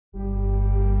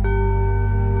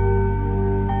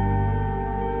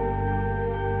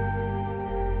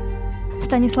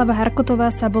Stanislava Harkotová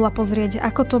sa bola pozrieť,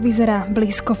 ako to vyzerá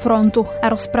blízko frontu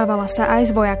a rozprávala sa aj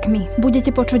s vojakmi.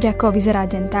 Budete počuť, ako vyzerá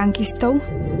deň tankistov.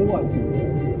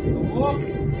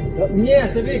 Nie,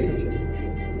 to vyklúčim.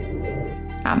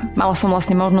 A mala som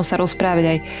vlastne možnosť sa rozprávať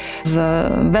aj s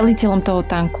veliteľom toho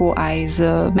tanku, aj s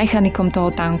mechanikom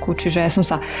toho tanku, čiže ja som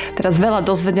sa teraz veľa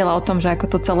dozvedela o tom, že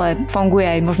ako to celé funguje,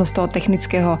 aj možno z toho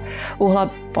technického uhla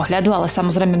pohľadu, ale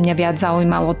samozrejme mňa viac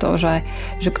zaujímalo to, že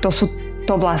kto sú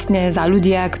to vlastne za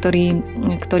ľudia,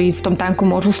 ktorí v tom tanku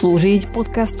môžu slúžiť. V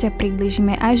podcaste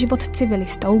približíme aj život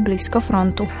civilistov blízko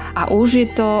frontu. A už je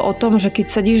to o tom, že keď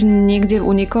sedíš niekde u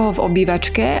niekoho v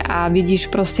obývačke a vidíš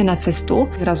proste na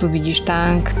cestu, zrazu vidíš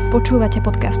tank. Počúvate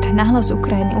podcast Nahlas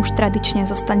Ukrajiny už tradične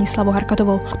so Stanislavou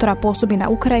Harkotovou, ktorá pôsobí na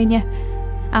Ukrajine,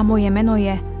 a moje meno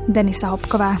je Denisa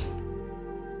Hopková.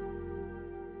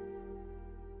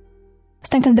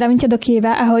 Stanka, zdravím ťa do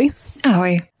Kyjeva, ahoj.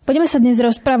 Ahoj. Budeme sa dnes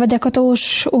rozprávať, ako to už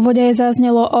v úvode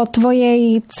zaznelo, o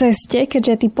tvojej ceste,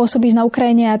 keďže ty pôsobíš na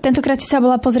Ukrajine a tentokrát si sa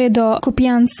bola pozrieť do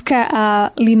Kupjanska a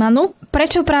Lymanu.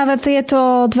 Prečo práve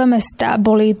tieto dve mestá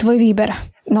boli tvoj výber?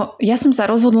 No, ja som sa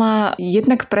rozhodla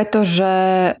jednak preto, že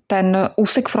ten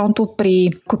úsek frontu pri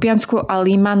Kupjansku a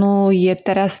Lymanu je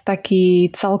teraz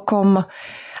taký celkom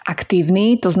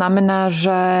aktívny. To znamená,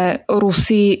 že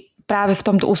Rusi práve v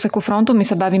tomto úseku frontu, my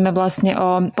sa bavíme vlastne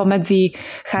o pomedzi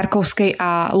Charkovskej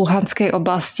a Luhanskej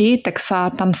oblasti, tak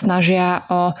sa tam snažia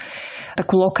o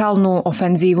takú lokálnu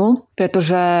ofenzívu,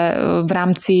 pretože v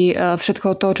rámci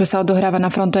všetkoho toho, čo sa odohráva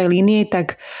na frontovej línii,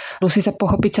 tak Rusi sa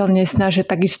pochopiteľne snažia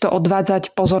takisto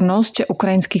odvádzať pozornosť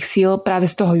ukrajinských síl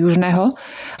práve z toho južného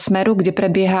smeru, kde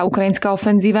prebieha ukrajinská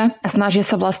ofenzíva, a snažia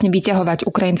sa vlastne vyťahovať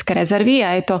ukrajinské rezervy,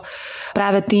 a je to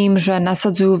práve tým, že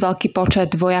nasadzujú veľký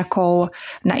počet vojakov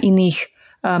na iných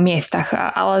miestach.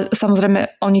 Ale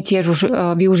samozrejme oni tiež už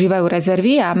využívajú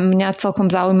rezervy a mňa celkom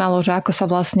zaujímalo, že ako sa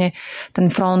vlastne ten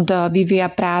front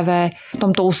vyvíja práve v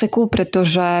tomto úseku,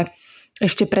 pretože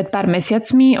ešte pred pár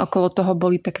mesiacmi okolo toho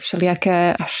boli také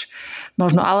všelijaké až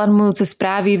možno alarmujúce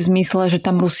správy v zmysle, že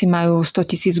tam Rusi majú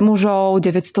 100 000 mužov,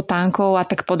 900 tankov a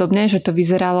tak podobne, že to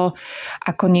vyzeralo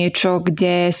ako niečo,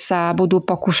 kde sa budú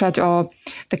pokúšať o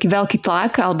taký veľký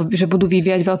tlak, alebo že budú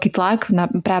vyvíjať veľký tlak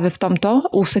práve v tomto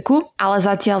úseku. Ale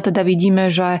zatiaľ teda vidíme,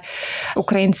 že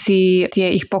Ukrajinci tie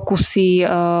ich pokusy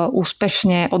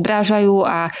úspešne odrážajú,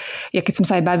 a ja keď som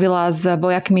sa aj bavila s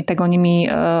vojakmi, tak oni mi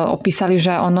opísali,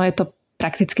 že ono je to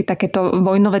prakticky takéto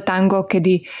vojnové tango,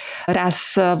 kedy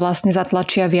raz vlastne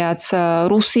zatlačia viac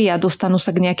Rusi a dostanú sa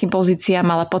k nejakým pozíciám,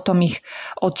 ale potom ich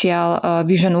odtiaľ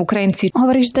vyženú Ukrajinci.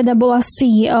 Hovoríš, že teda bola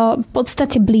si v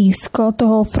podstate blízko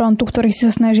toho frontu, ktorý sa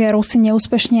snažia Rusi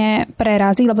neúspešne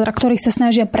preraziť, alebo ktorých sa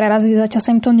snažia preraziť, zatiaľ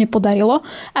sa im to nepodarilo.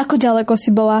 Ako ďaleko si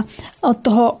bola od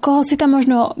toho, koho si tam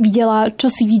možno videla, čo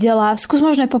si videla? Skús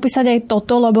možno popísať aj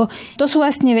toto, lebo to sú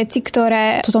vlastne veci,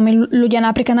 ktoré toto my ľudia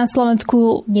napríklad na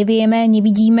Slovensku nevidíme,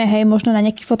 hej, možno na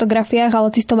nejakých fotografiách,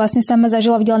 ale ty si to vlastne sama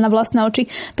zažila, videla na vlastné oči,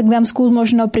 tak dám skús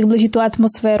možno približiť tú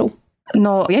atmosféru.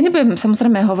 No, ja nebudem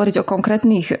samozrejme hovoriť o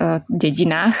konkrétnych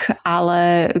dedinách,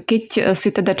 ale keď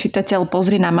si teda čitateľ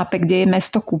pozrie na mape, kde je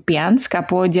mesto Kupjansk a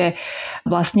pôjde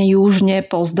vlastne južne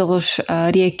pozdĺž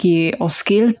rieky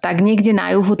Oskil, tak niekde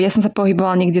na juhu, ja som sa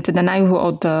pohybovala niekde teda na juhu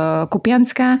od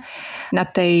Kupjanska, na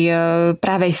tej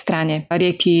pravej strane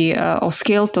rieky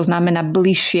Oskil, to znamená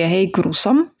bližšie, hej, k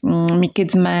Rusom. My keď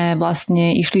sme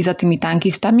vlastne išli za tými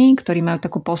tankistami, ktorí majú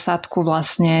takú posádku,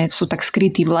 vlastne sú tak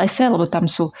skrytí v lese, lebo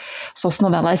tam sú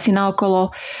sosnové lesy naokolo,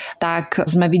 tak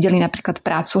sme videli napríklad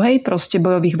prácu, hej, proste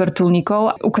bojových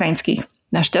vrtuľníkov ukrajinských.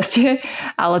 Našťastie,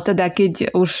 ale teda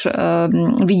keď už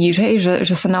vidíš, hej,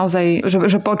 že sa naozaj,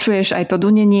 že počuješ aj to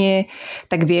dunenie,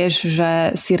 tak vieš,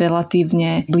 že si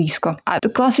relatívne blízko. A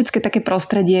to klasické také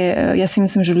prostredie, ja si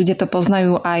myslím, že ľudia to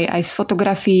poznajú aj z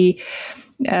fotografií,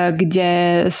 kde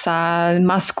sa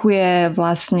maskuje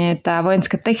vlastne tá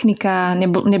vojenská technika.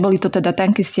 Neboli to teda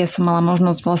tankisti, ja som mala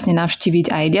možnosť vlastne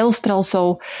navštíviť aj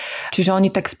delostrelcov, čiže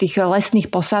oni tak v tých lesných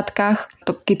posádkach,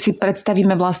 to keď si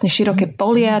predstavíme vlastne široké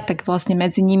polia, tak vlastne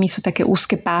medzi nimi sú také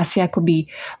úzke pásy akoby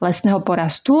lesného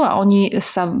porastu a oni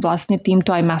sa vlastne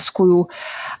týmto aj maskujú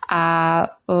a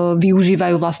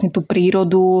využívajú vlastne tú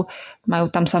prírodu.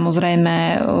 Majú tam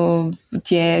samozrejme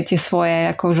tie svoje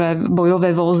akože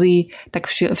bojové vozy tak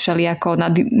všelijako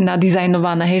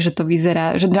nadizajnované, hej, že to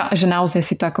vyzerá, že naozaj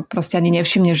si to ako proste ani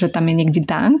nevšimne, že tam je niekde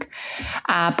tank.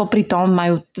 A popri tom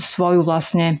majú svoju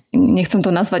vlastne, nechcem to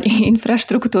nazvať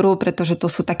infraštruktúru, pretože že to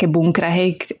sú také bunkre,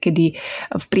 hej, kedy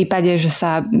v prípade, že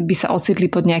by sa ocitli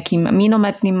pod nejakým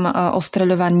minometným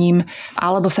ostreľovaním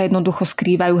alebo sa jednoducho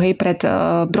skrývajú, hej, pred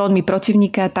drónmi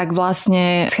protivníka, tak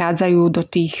vlastne schádzajú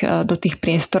do tých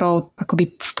priestorov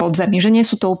akoby v podzemí. Že nie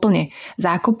sú to úplne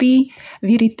zákopy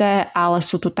vyrité, ale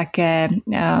sú to také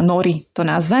nory, to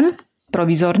nazvem,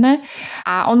 provizorné.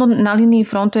 A ono na línii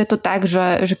frontu je to tak,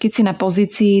 že keď si na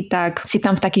pozícii, tak si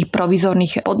tam v takých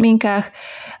provizorných podmienkach,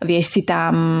 vieš si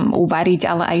tam uvariť,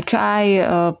 ale aj čaj,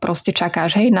 proste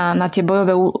čakáš, hej, na tie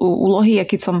bojové úlohy. A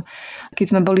keď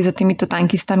sme boli za týmito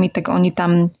tankistami, tak oni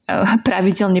tam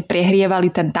pravidelne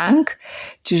prehrievali ten tank,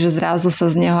 čiže zrazu sa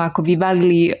z neho ako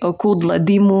vyvalili kúdle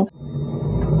dymu.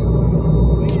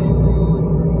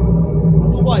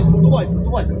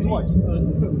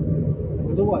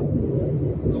 Подувай.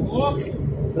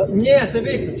 Nie, to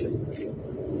vyklúčaj.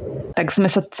 Tak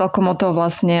sme sa celkom o to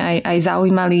vlastne aj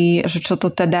zaujímali, že čo to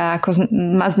teda ako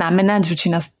má znamenať, že či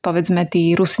nás povedzme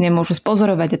tí Rusi nemôžu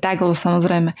spozorovať a tak, lebo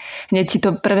samozrejme hneď ti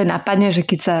to prvé napadne, že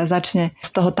keď sa začne z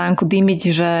toho tanku dymiť,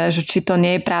 že či to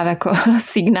nie je práve ako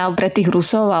signál pre tých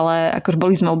Rusov, ale akož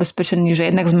boli sme ubezpečení, že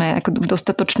jednak sme ako v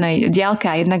dostatočnej diaľke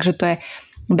a jednak, že to je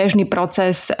bežný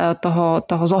proces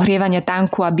toho zohrievania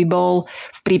tanku, aby bol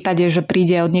v prípade, že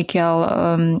príde od niekiaľ,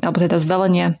 alebo teda z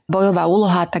velenia bojová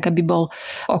úloha, tak aby bol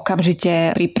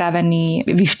okamžite pripravený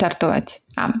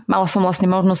vyštartovať. A mala som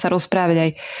vlastne možnosť sa rozprávať aj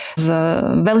s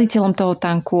veliteľom toho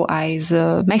tanku, aj s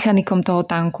mechanikom toho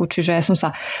tanku, čiže ja som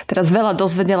sa teraz veľa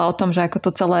dozvedela o tom, že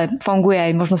ako to celé funguje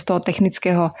aj možno z toho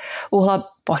technického uhla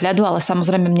pohľadu, ale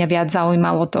samozrejme mňa viac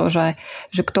zaujímalo to, že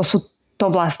kto sú to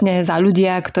vlastne za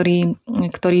ľudia, ktorí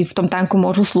v tom tanku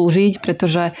môžu slúžiť,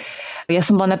 pretože ja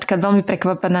som bola napríklad veľmi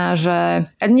prekvapená,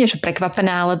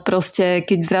 ale proste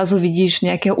keď zrazu vidíš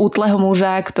nejakého útleho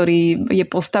muža, ktorý je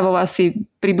postavou asi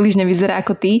približne vyzerá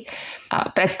ako ty a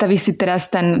predstavíš si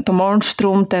teraz to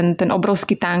monštrum, ten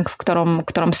obrovský tank, v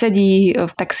ktorom sedí,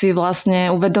 tak si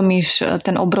vlastne uvedomíš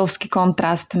ten obrovský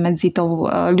kontrast medzi tou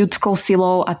ľudskou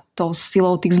silou a tou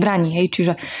silou tých zbraní. Hej?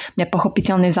 Čiže mňa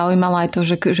pochopiteľne zaujímalo aj to,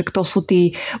 že kto sú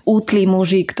tí útlí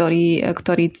muži, ktorí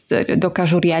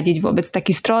dokážu riadiť vôbec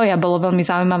taký stroj a bolo veľmi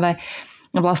zaujímavé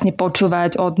vlastne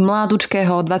počúvať od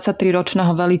mládučkého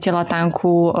 23-ročného veliteľa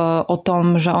tanku o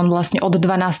tom, že on vlastne od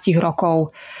 12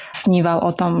 rokov sníval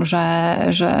o tom,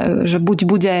 že buď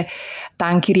bude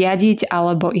tanky riadiť,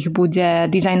 alebo ich bude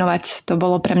dizajnovať. To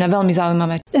bolo pre mňa veľmi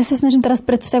zaujímavé. Ja sa snažím teraz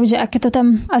predstaviť, že aké to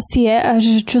tam asi je a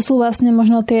že čo sú vlastne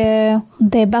možno tie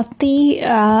debaty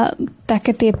a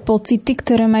také tie pocity,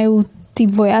 ktoré majú tí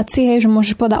vojaci, hej, že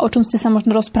môžeš povedať, o čom ste sa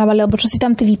možno rozprávali, alebo čo si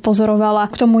tam ty vypozorovala.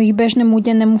 K tomu ich bežnému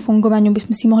dennému fungovaniu by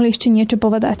sme si mohli ešte niečo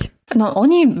povedať. No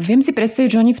viem si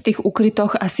predstaviť, že oni v tých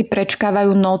ukrytoch asi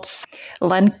prečkávajú noc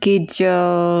len keď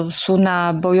sú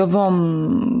na bojovom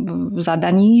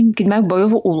zadaní, keď majú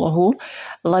bojovú úlohu,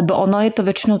 lebo ono je to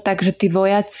väčšinou tak, že tí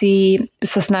vojaci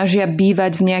sa snažia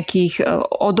bývať v nejakých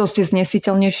o dosť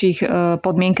znesiteľnejších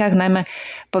podmienkach, najmä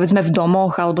povedzme v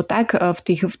domoch alebo tak,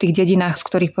 v tých dedinách, z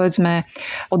ktorých povedzme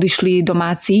odišli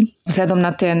domáci vzhľadom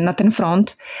na ten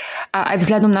front a aj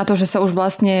vzhľadom na to, že sa už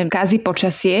vlastne kazí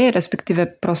počasie, respektíve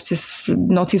proste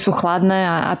noci sú chladné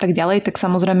a tak ďalej, tak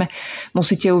samozrejme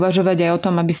musíte uvažovať aj o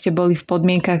tom, aby ste boli v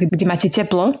podmienkach, kde máte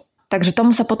teplo. Takže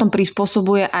tomu sa potom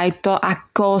prispôsobuje aj to,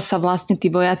 ako sa vlastne tí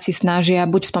vojaci snažia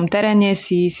buď v tom teréne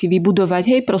si vybudovať,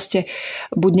 hej, proste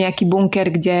buď nejaký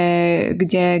bunker,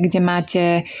 kde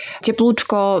máte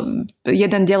teplúčko,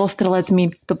 jeden delostrelec mi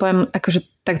to poviem akože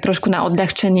tak trošku na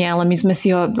odľahčenie, ale my sme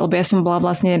si ho, lebo ja som bola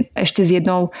vlastne ešte s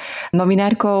jednou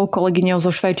novinárkou, kolegyňou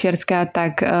zo Švajčiarska,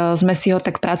 tak sme si ho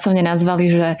tak pracovne nazvali,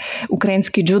 že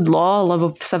ukrajinský Jude Law,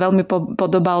 lebo sa veľmi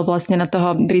podobal vlastne na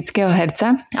toho britského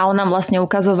herca a on nám vlastne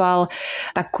ukazoval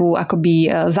takú akoby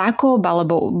zákop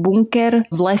alebo bunker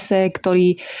v lese,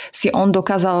 ktorý si on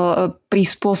dokázal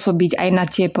prispôsobiť aj na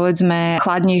tie povedzme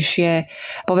chladnejšie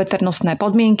poveternostné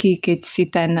podmienky, keď si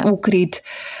ten úkryt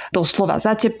doslova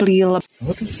zateplil.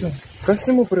 Вот и все. Ко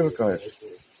всему привыкаешь.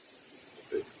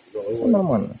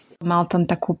 Нормально. Mal tam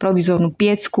takú provizórnu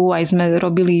piecku, aj sme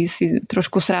robili si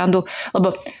trošku srandu,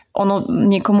 lebo ono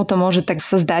niekomu to môže tak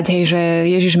sa zdať, hej, že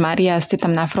Ježiš Mária, ste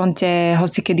tam na fronte,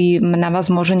 hoci kedy na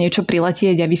vás môže niečo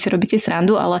priletieť a vy si robíte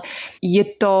srandu, ale je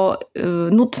to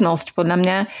nutnosť podľa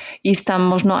mňa ísť tam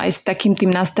možno aj s takým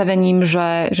tým nastavením,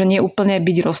 že nie úplne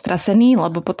byť roztrasený,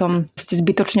 lebo potom ste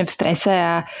zbytočne v strese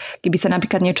a keby sa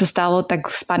napríklad niečo stalo,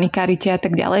 tak spanikárite a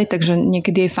tak ďalej, takže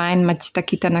niekedy je fajn mať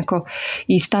taký ten ako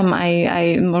ísť tam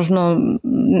aj možno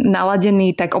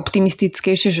naladený tak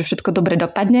optimistickejšie, že všetko dobre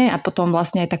dopadne a potom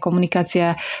vlastne aj tá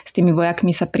komunikácia s tými vojakmi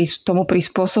sa tomu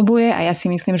prispôsobuje a ja si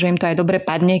myslím, že im to aj dobre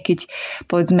padne, keď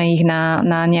povedzme ich na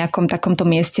nejakom takomto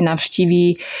mieste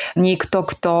navštíví niekto,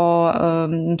 kto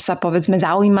sa povedzme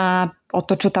zaujíma o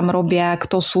to, čo tam robia,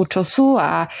 kto sú, čo sú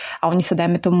a oni sa,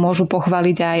 dajme tomu, môžu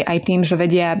pochváliť aj tým, že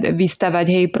vedia vystavať,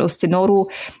 hej, proste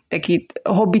noru, taký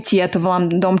hobiti, ja to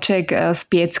volám domček s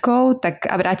pieckou, tak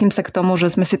a vrátim sa k tomu, že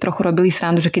sme si trochu robili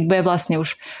srandu, že keď bude vlastne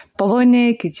už po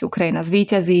vojne, keď Ukrajina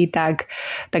zvíťazí, tak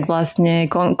vlastne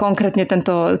konkrétne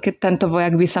tento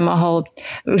vojak by sa mohol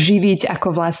živiť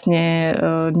ako vlastne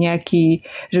nejaký,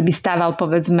 že by stával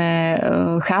povedzme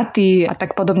chaty a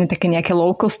tak podobne, také nejaké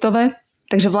low-costové.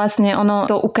 Takže vlastne ono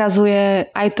to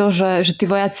ukazuje aj to, že tí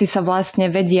vojaci sa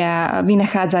vlastne vedia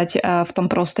vynachádzať v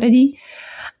tom prostredí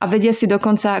a vedia si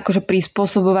dokonca akože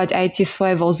prispôsobovať aj tie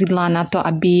svoje vozidlá na to,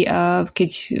 aby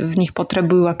keď v nich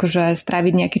potrebujú akože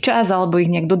stráviť nejaký čas alebo ich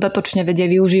nejak dodatočne vedia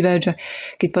využívať, že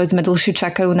keď povedzme dlhšie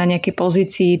čakajú na nejakej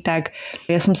pozícii, tak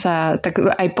ja som sa tak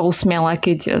aj pousmiala,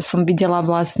 keď som videla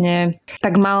vlastne,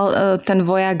 tak mal ten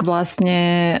vojak vlastne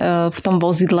v tom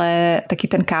vozidle taký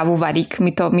ten kávovarík,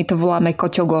 my to voláme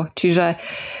koťogo, čiže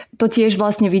to tiež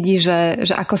vlastne vidí, že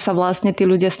ako sa vlastne tí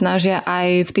ľudia snažia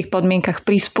aj v tých podmienkach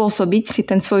prispôsobiť si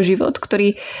ten svoj život,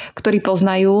 ktorý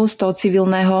poznajú z toho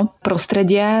civilného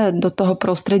prostredia do toho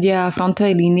prostredia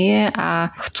frontovej línie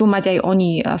a chcú mať aj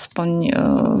oni aspoň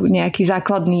nejaký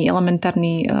základný,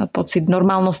 elementárny pocit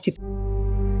normálnosti.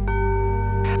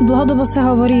 Dlhodobo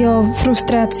sa hovorí o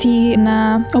frustrácii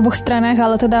na oboch stranách,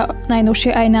 ale teda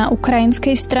najnovšie aj na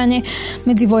ukrajinskej strane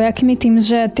medzi vojakmi tým,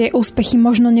 že tie úspechy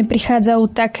možno neprichádzajú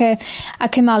také,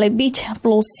 aké mali byť.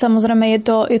 Plus samozrejme je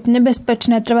to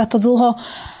nebezpečné, trvá to dlho.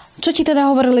 Čo ti teda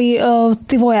hovorili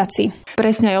tí vojaci?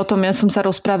 Presne aj o tom ja som sa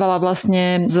rozprávala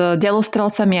vlastne s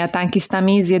delostrelcami a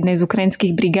tankistami z jednej z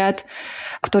ukrajinských brigád,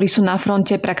 ktorí sú na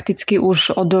fronte prakticky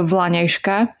už od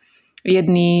vlaňajška.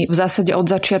 Jedni v zásade od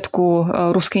začiatku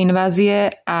ruskej invázie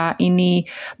a iní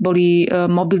boli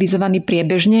mobilizovaní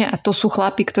priebežne a to sú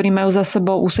chlapi, ktorí majú za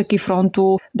sebou úseky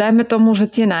frontu. Dajme tomu, že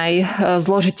tie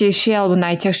najzložitejšie alebo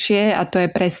najťažšie a to je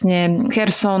presne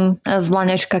Kherson z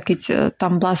Vlaňačka, keď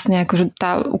tam vlastne akože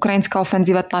tá ukrajinská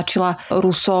ofenzíva tlačila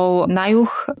Rusov na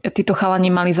juh. Títo chalani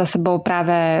mali za sebou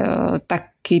práve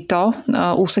takýto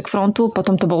úsek frontu,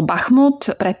 potom to bol Bachmut,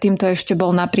 predtým to ešte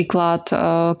bol napríklad,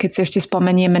 keď si ešte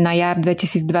spomenieme na jar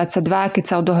 2022, keď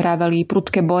sa odohrávali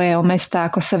prudké boje o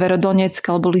mesta ako Severodonetsk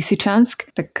alebo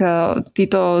Lysyčansk, tak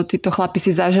títo chlapi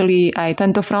si zažili aj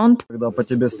tento front. Когда по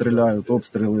тебе стреляют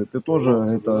обстрелы, ты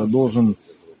тоже это должен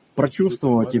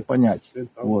прочувствовать и понять,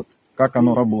 вот, как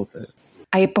оно работает.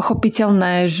 A je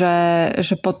pochopiteľné,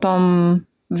 že potom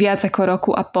viac ako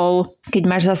roku a pol, keď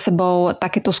máš za sebou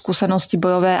takéto skúsenosti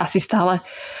bojové, asi stále,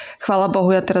 chvála Bohu,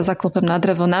 ja teraz zaklopem na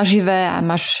drevo nažive a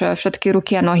máš všetky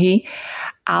ruky a nohy,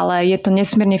 ale je to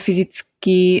nesmierne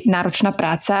fyzicky náročná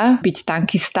práca, byť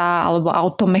tankista alebo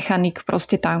automechanik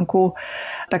proste tanku,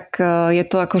 tak je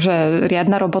to akože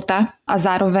riadna robota a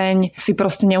zároveň si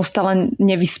proste neustále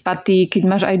nevyspatý, keď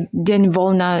máš aj deň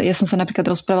voľna. Ja som sa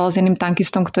napríklad rozprávala s jedným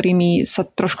tankistom, ktorý mi sa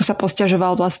trošku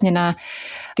posťažoval vlastne na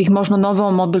tých možno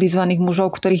novo mobilizovaných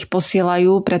mužov, ktorých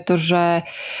posielajú, pretože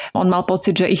on mal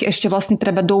pocit, že ich ešte vlastne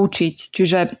treba doučiť.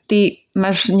 Čiže ty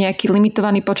máš nejaký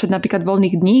limitovaný počet napríklad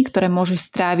voľných dní, ktoré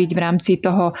môžeš stráviť v rámci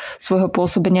toho svojho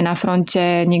pôsobenia na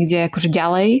fronte niekde akože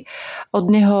ďalej od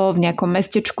neho v nejakom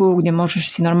mestečku, kde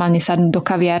môžeš si normálne sadnúť do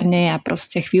kaviárne a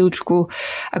proste chvíľučku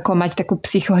ako mať takú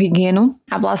psychohygienu.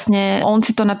 A vlastne on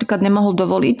si to napríklad nemohol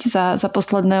dovoliť za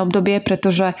posledné obdobie,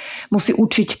 pretože musí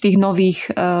učiť tých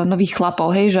nových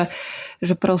chlapov, hej,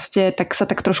 že proste tak sa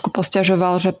tak trošku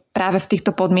posťažoval, že práve v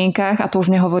týchto podmienkach, a to už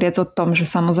nehovoriac o tom, že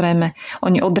samozrejme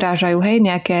oni odrážajú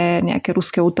nejaké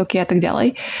ruské útoky a tak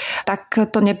ďalej, tak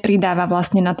to nepridáva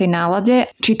vlastne na tej nálade.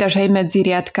 Čítaš medzi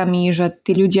riadkami, že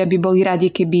tí ľudia by boli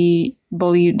radi, keby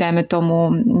boli, dajme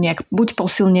tomu, nejak buď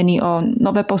posilnení o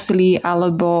nové posily,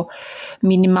 alebo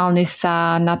minimálne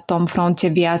sa na tom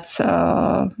fronte viac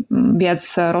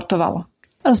rotovalo.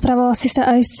 Rozprávala si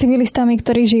sa aj s civilistami,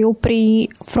 ktorí žijú pri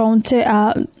fronte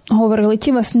a hovorili ti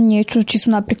vlastne niečo, či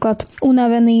sú napríklad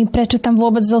unavení, prečo tam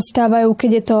vôbec zostávajú,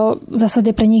 keď je to v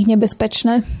zásade pre nich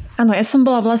nebezpečné? Áno, ja som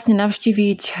bola vlastne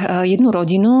navštíviť jednu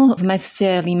rodinu v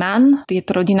meste Lymane. Je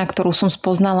to rodina, ktorú som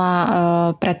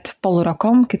spoznala pred pol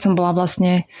rokom, keď som bola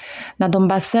vlastne na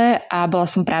Donbase a bola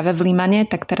som práve v Lymane,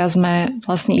 tak teraz sme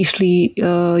vlastne išli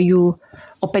ju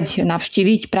opäť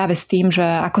navštíviť práve s tým, že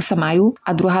ako sa majú.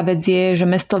 A druhá vec je, že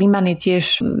mesto Lymane je tiež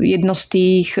jedno z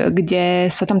tých, kde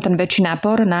sa tam ten väčší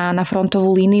nápor na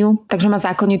frontovú líniu. Takže ma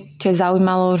zákonite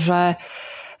zaujímalo, že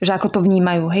že ako to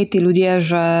vnímajú, hej, tí ľudia,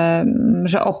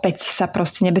 že opäť sa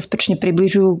proste nebezpečne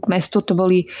približujú k mestu. To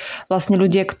boli vlastne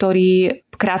ľudia, ktorí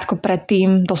krátko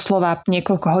predtým, doslova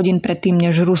niekoľko hodín predtým,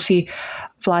 než Rusi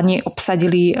v Lani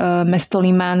obsadili mesto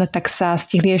Lymane, tak sa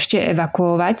stihli ešte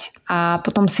evakuovať a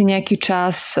potom si nejaký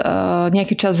čas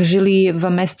žili v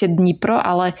meste Dnipro,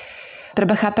 ale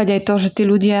treba chápať aj to, že tí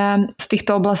ľudia z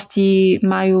týchto oblastí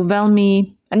majú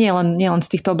veľmi, a nielen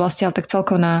z týchto oblastí, ale tak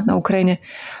celkovo na Ukrajine,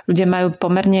 ľudia majú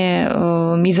pomerne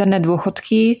mizerné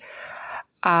dôchodky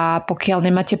a pokiaľ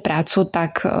nemáte prácu,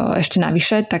 tak ešte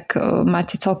navyše, tak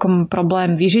máte celkom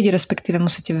problém vyžiť, respektíve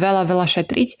musíte veľa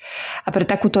šetriť. A pre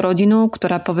takúto rodinu,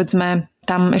 ktorá povedzme,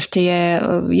 tam ešte je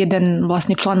jeden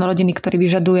vlastne člen rodiny, ktorý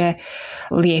vyžaduje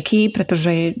lieky,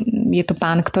 pretože je to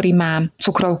pán, ktorý má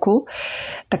cukrovku,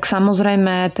 tak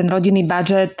samozrejme ten rodinný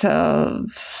budžet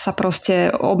sa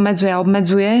proste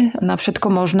obmedzuje na všetko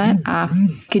možné a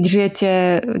keď žijete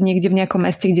niekde v nejakom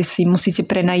meste, kde si musíte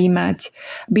prenajímať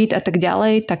byt a tak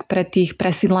ďalej, tak pre tých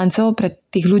presídlencov, pre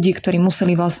tých ľudí, ktorí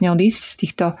museli vlastne odísť z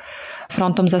týchto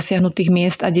frontom zasiahnutých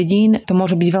miest a dedín, to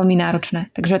môže byť veľmi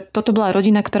náročné. Takže toto bola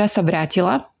rodina, ktorá sa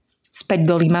vrátila späť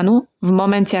do Lymanu v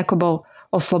momente, ako bol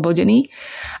oslobodený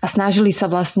a snažili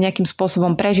sa vlastne nejakým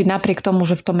spôsobom prežiť napriek tomu,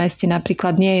 že v tom meste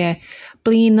napríklad nie je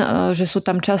plyn, že sú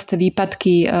tam časté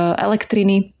výpadky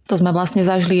elektriny. To sme vlastne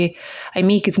zažili aj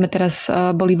my, keď sme teraz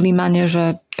boli v Lymane,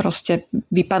 že proste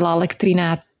vypadla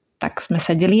elektrina a tak sme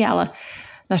sedeli, ale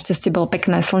našťastie bolo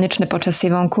pekné slnečné počasie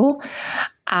vonku.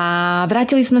 A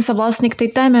vrátili sme sa vlastne k tej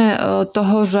téme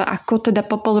toho, že ako teda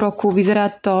po pol roku vyzerá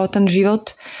ten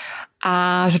život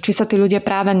a že či sa tí ľudia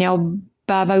práve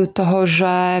neobávajú toho,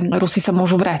 že Rusi sa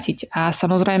môžu vrátiť. A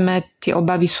samozrejme tie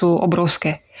obavy sú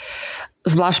obrovské.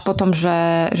 Zvlášť potom,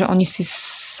 že oni si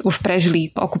už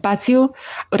prežili okupáciu,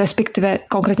 respektíve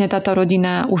konkrétne táto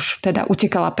rodina už teda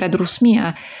utekala pred Rusmi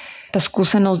a tá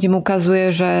skúsenosť im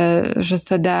ukazuje, že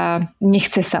teda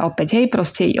nechce sa opäť,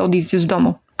 proste odísť z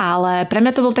domu. Ale pre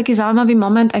mňa to bol taký zaujímavý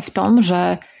moment aj v tom,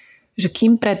 že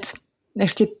kým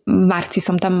ešte v marci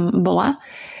som tam bola,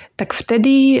 tak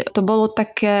vtedy to bolo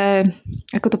také,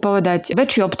 ako to povedať,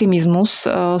 väčší optimizmus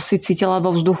si cítila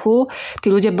vo vzduchu. Tí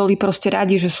ľudia boli proste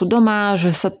radi, že sú doma, že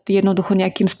sa jednoducho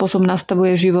nejakým spôsobom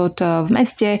nastavuje život v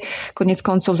meste. Koniec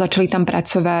koncov začali tam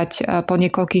pracovať po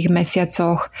niekoľkých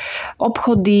mesiacoch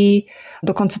obchody.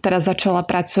 Dokonca teraz začala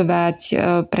pracovať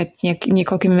pred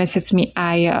niekoľkými mesiacmi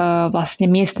aj vlastne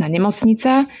miestna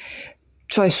nemocnica,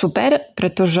 čo je super,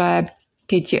 pretože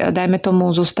keď, dajme tomu,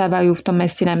 zostávajú v tom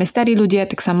meste najmä starí ľudia,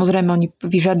 tak samozrejme oni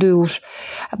vyžadujú už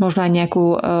možno aj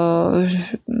nejakú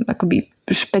akoby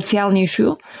špeciálnejšiu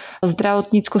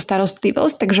zdravotnícku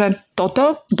starostlivosť. Takže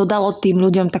toto dodalo tým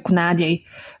ľuďom takú nádej,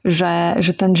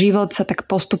 že ten život sa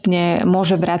tak postupne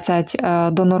môže vracať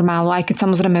do normálu, aj keď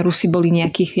samozrejme Rusi boli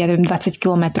nejakých 20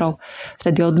 kilometrov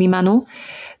vtedy od Lymanu.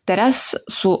 Teraz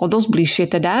sú o dosť bližšie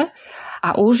teda.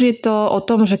 A už je to o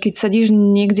tom, že keď sedíš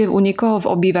niekde u niekoho v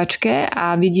obývačke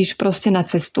a vidíš proste na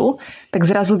cestu, tak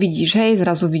zrazu vidíš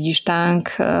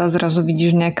tank, zrazu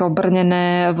vidíš nejaké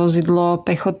obrnené vozidlo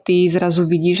pechoty, zrazu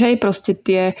vidíš, proste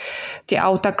tie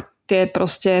auta, tie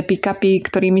proste pick-upy,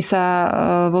 ktorými sa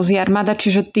vozí armáda.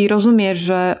 Čiže ty rozumieš,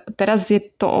 že teraz je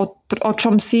to o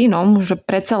čom si, že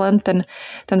predsa len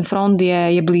ten front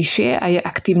je bližšie a je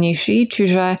aktívnejší,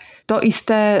 čiže to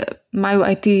isté majú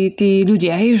aj tí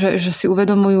ľudia, že si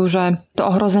uvedomujú, že to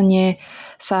ohrozenie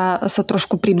sa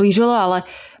trošku priblížilo, ale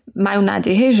majú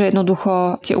nádej, že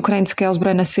jednoducho tie ukrajinské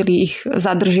ozbrojené sily ich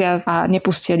zadržia a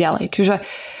nepustia ďalej. Čiže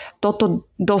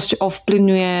toto dosť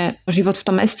ovplyvňuje život v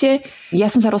tom meste. Ja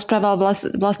som sa rozprávala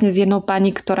vlastne s jednou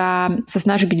pani, ktorá sa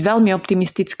snaží byť veľmi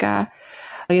optimistická.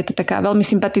 Je to taká veľmi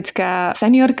sympatická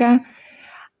seniorka,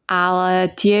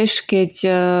 ale tiež keď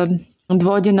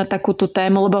dôjde na takúto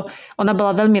tému, lebo ona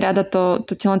bola veľmi rada, to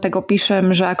ti len tak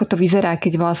opíšem, že ako to vyzerá,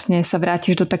 keď vlastne sa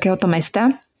vrátiš do takéhoto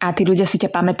mesta a tí ľudia si ťa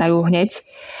pamätajú hneď.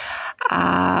 A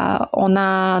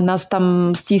ona nás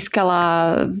tam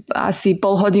stískala asi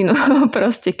pol hodinu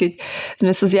proste, keď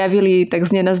sme sa zjavili tak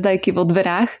z nenazdajky vo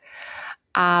dverách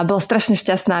a bola strašne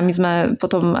šťastná. My sme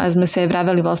potom sme si aj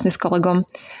vraveli vlastne s kolegom,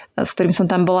 s ktorým som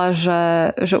tam bola,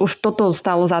 že už toto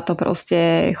stalo za to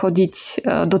proste chodiť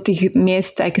do tých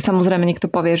miest, aj keď samozrejme niekto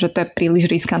povie, že to je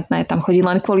príliš riskantné tam chodiť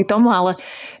len kvôli tomu, ale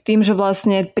tým, že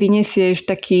vlastne prinesieš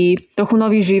taký trochu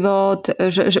nový život,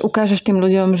 že ukážeš tým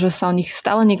ľuďom, že sa o nich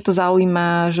stále niekto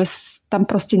zaujíma, že tam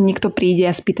proste niekto príde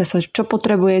a spýta sa, čo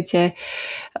potrebujete.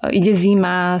 Ide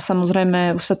zima,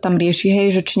 samozrejme už sa tam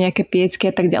rieši, že či nejaké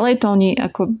piecky a tak ďalej, to oni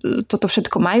ako toto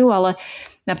všetko majú, ale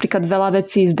napríklad veľa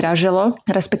vecí zdražilo,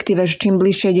 respektíve, že čím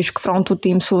bližšie ideš k frontu,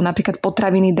 tým sú napríklad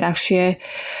potraviny drahšie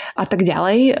a tak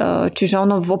ďalej. Čiže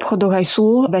ono v obchodoch aj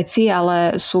sú veci,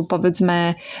 ale sú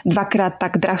povedzme 2-krát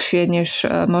tak drahšie, než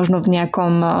možno v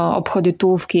nejakom obchode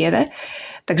tu v Kieve.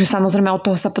 Takže samozrejme od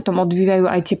toho sa potom odvíjajú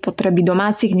aj tie potreby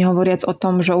domácich, nehovoriac o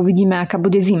tom, že uvidíme, aká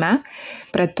bude zima.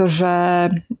 Pretože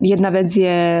jedna vec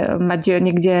je mať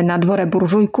niekde na dvore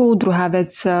buržujku, druhá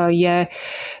vec je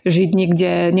žiť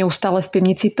niekde neustále v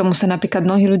pivnici. Tomu sa napríklad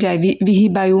mnohí ľudia aj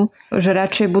vyhýbajú, že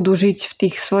radšej budú žiť v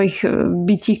tých svojich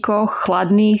bytíkoch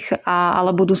chladných,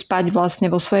 ale budú spať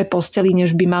vlastne vo svojej posteli,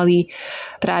 než by mali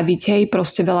tráviť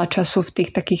proste veľa času v tých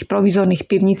takých provizorných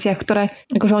pivniciach, ktoré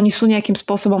akože oni sú nejakým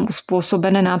spôsobom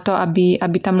uspôsobené na to,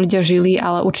 aby tam ľudia žili,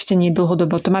 ale určite nie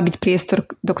dlhodobo. To má byť priestor,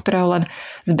 do ktorého len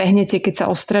zbehnete, keď sa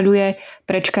ostreľuje,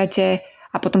 prečkáte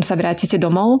a potom sa vrátite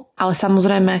domov. Ale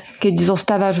samozrejme, keď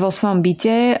zostávaš vo svojom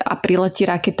byte a priletí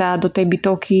raketa do tej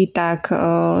bytovky, tak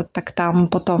tam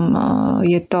potom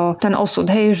je to ten osud,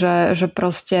 že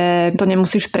proste to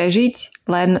nemusíš prežiť,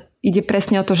 len ide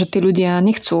presne o to, že tí ľudia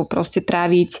nechcú proste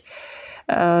tráviť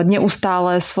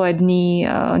neustále svoje dni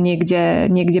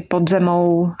niekde pod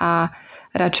zemou a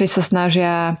radšej sa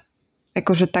snažia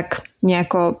akože tak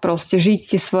nejako proste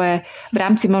žiť tie svoje v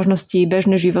rámci možností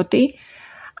bežné životy.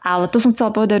 Ale to som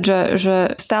chcela povedať, že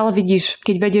stále vidíš,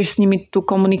 keď vedieš s nimi tú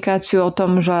komunikáciu o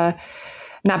tom, že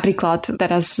napríklad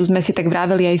teraz sme si tak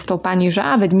vraveli aj s tou pani, že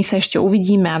veď my sa ešte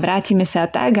uvidíme a vrátime sa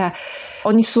a tak a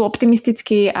oni sú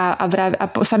optimistickí a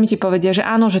sami ti povedia, že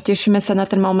áno, že tešíme sa na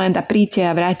ten moment a príďte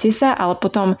a vráte sa, ale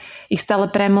potom ich stále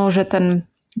premôže ten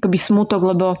akoby smútok,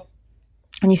 lebo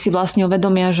oni si vlastne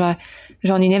uvedomia, že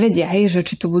oni nevedia, že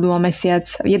či tu budú o mesiac.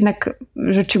 Jednak,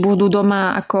 že či budú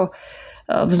doma ako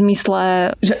v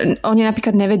zmysle, že oni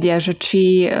napríklad nevedia, že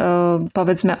či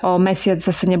povedzme o mesiac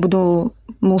zase nebudú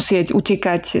musieť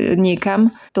utekať niekam.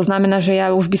 To znamená, že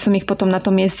ja už by som ich potom na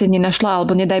tom mieste nenašla,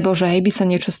 alebo nedaj Bože, by sa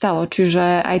niečo stalo.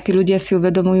 Čiže aj tí ľudia si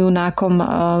uvedomujú, na akom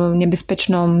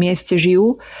nebezpečnom mieste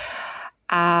žijú.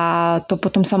 A to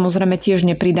potom samozrejme tiež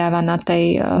nepridáva na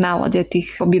tej nálade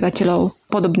tých obyvateľov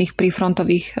podobných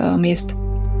prífrontových miest.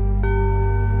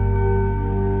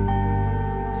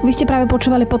 Vy ste práve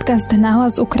počúvali podcast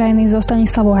Nahlas z Ukrajiny so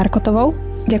Stanislavou Harkotovou.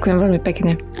 Ďakujem veľmi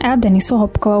pekne. A Denisou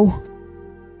Hopkovou.